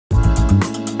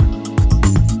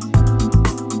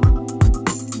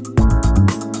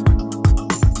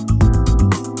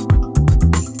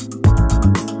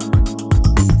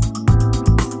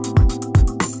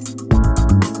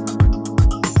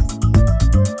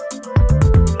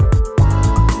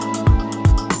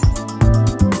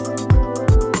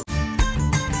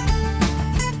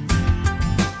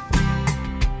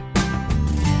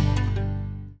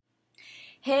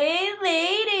Hey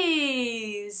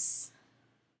ladies!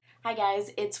 Hi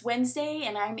guys, it's Wednesday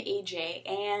and I'm AJ,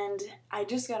 and I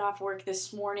just got off work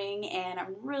this morning and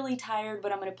I'm really tired,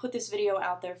 but I'm going to put this video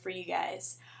out there for you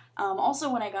guys.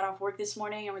 Also, when I got off work this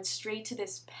morning, I went straight to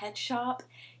this pet shop.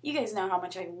 You guys know how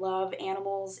much I love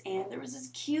animals, and there was this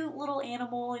cute little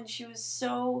animal, and she was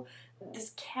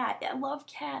this cat. I love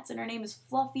cats, and her name is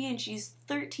Fluffy, and she's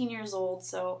 13 years old,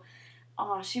 so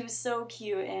she was so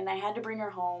cute, and I had to bring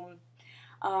her home.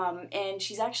 And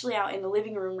she's actually out in the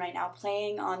living room right now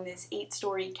playing on this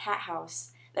 8-story cat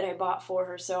house that I bought for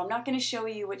her. So I'm not going to show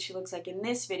you what she looks like in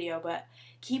this video, but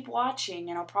keep watching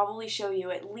and I'll probably show you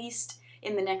at least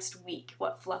in the next week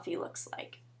what Fluffy looks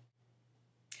like.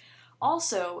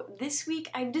 Also, this week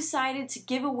I've decided to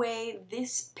give away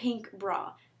this pink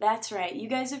bra. That's right, you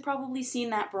guys have probably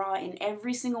seen that bra in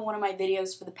every single one of my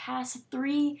videos for the past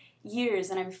 3 years,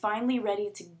 and I'm finally ready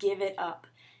to give it up.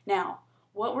 Now,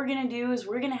 what we're going to do is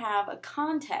we're going to have a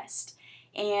contest,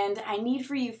 and I need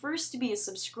for you first to be a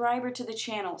subscriber to the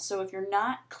channel. So if you're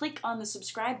not, click on the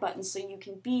subscribe button so you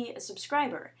can be a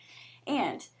subscriber.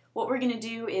 And what we're going to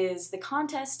do is the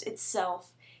contest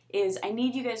itself is I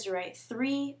need you guys to write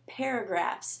 3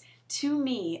 paragraphs to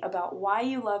me about why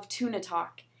you love Tuna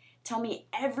Talk. Tell me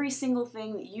every single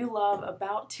thing that you love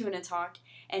about Tuna Talk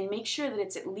and make sure that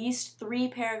it's at least 3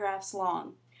 paragraphs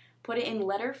long. Put it in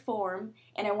letter form,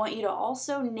 and I want you to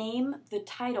also name the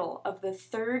title of the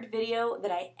 3rd video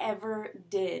that I ever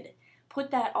did.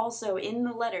 Put that also in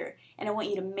the letter, and I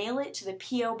want you to mail it to the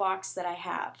P.O. box that I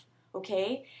have,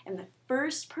 okay? And the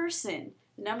first person,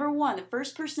 number 1, the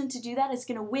first person to do that is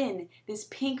going to win this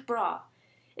pink bra.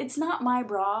 It's not my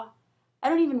bra. I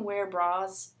don't even wear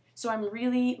bras, so I'm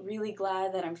really, really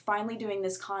glad that I'm finally doing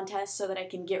this contest so that I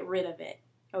can get rid of it,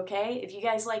 okay? If you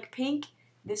guys like pink,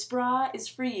 this bra is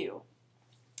for you.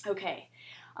 Okay.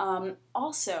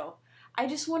 Also, I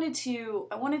wanted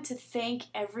to thank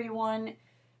everyone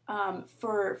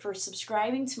for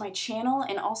subscribing to my channel,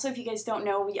 and also, if you guys don't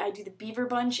know, I do the Beaver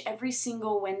Bunch every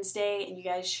single Wednesday, and you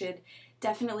guys should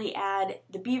definitely add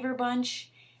the Beaver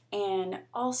Bunch. And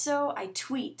also, I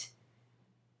tweet.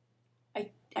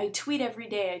 I tweet every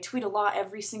day. I tweet a lot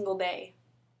every single day.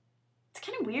 It's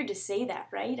kind of weird to say that,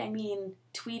 right? I mean,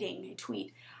 tweeting, I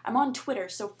tweet. I'm on Twitter,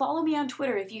 so follow me on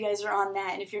Twitter if you guys are on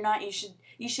that, and if you're not,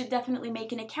 you should definitely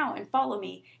make an account and follow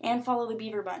me, and follow the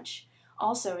Beaver Bunch.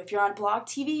 Also, if you're on Blog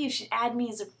TV, you should add me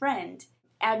as a friend.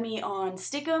 Add me on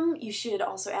Stick'em, you should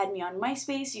also add me on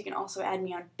MySpace, you can also add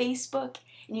me on Facebook,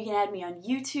 and you can add me on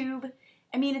YouTube.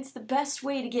 I mean, it's the best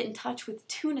way to get in touch with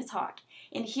Tuna Talk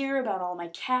and hear about all my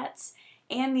cats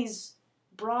and these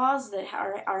bras that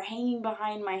are hanging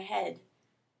behind my head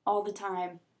all the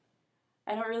time.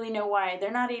 I don't really know why.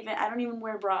 I don't even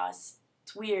wear bras.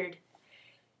 It's weird.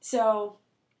 So,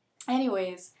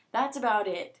 anyways, that's about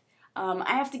it.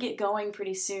 I have to get going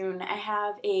pretty soon. I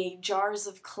have a Jars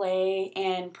of Clay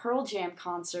and Pearl Jam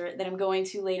concert that I'm going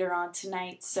to later on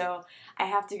tonight, so I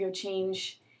have to go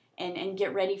change and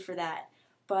get ready for that.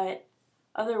 But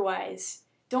otherwise,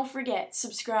 don't forget,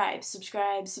 subscribe.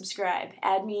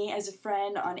 Add me as a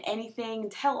friend on anything.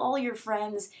 Tell all your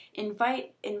friends.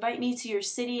 Invite me to your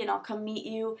city and I'll come meet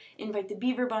you. Invite the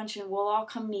Beaver Bunch and we'll all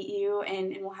come meet you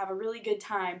and we'll have a really good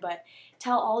time. But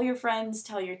tell all your friends,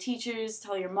 tell your teachers,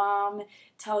 tell your mom,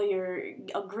 tell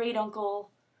a great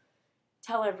uncle.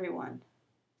 Tell everyone.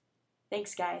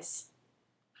 Thanks, guys.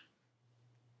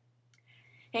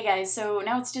 Hey guys, so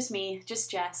now it's just me,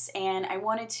 just Jess, and I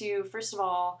wanted to, first of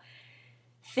all,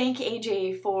 thank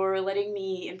AJ for letting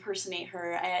me impersonate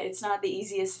her. It's not the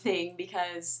easiest thing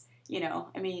because, you know,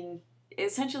 I mean,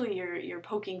 essentially you're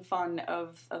poking fun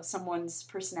of someone's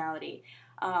personality.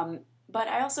 But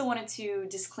I also wanted to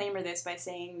disclaimer this by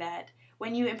saying that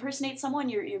when you impersonate someone,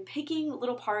 you're picking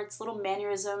little parts, little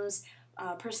mannerisms,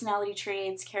 personality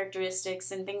traits,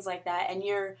 characteristics, and things like that, and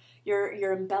you're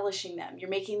embellishing them. You're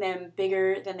making them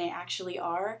bigger than they actually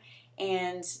are.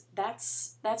 And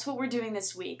that's what we're doing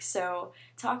this week. So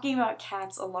talking about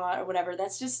cats a lot or whatever,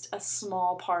 that's just a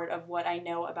small part of what I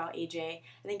know about AJ.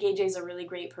 I think AJ's a really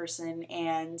great person,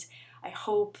 and I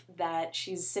hope that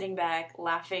she's sitting back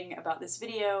laughing about this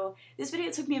video. This video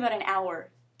took me about an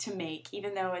hour to make,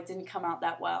 even though it didn't come out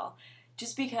that well,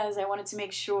 just because I wanted to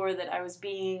make sure that I was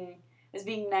being as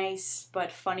being nice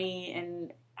but funny,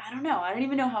 and I don't know. I don't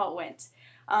even know how it went.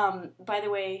 By the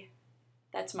way,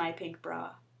 that's my pink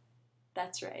bra.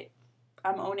 That's right.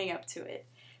 I'm owning up to it.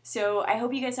 So I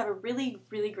hope you guys have a really,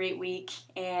 really great week,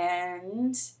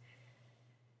 and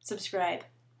subscribe.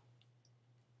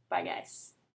 Bye,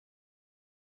 guys.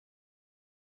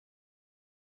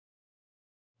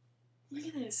 Look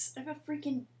at this. I have a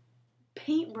freaking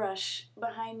paintbrush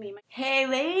behind me. Hey,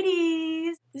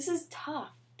 ladies! This is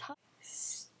tough. Tough.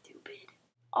 Stupid.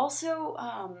 Also,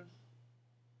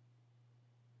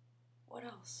 what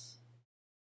else?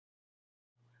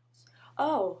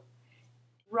 Oh,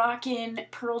 rockin'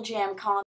 Pearl Jam concert.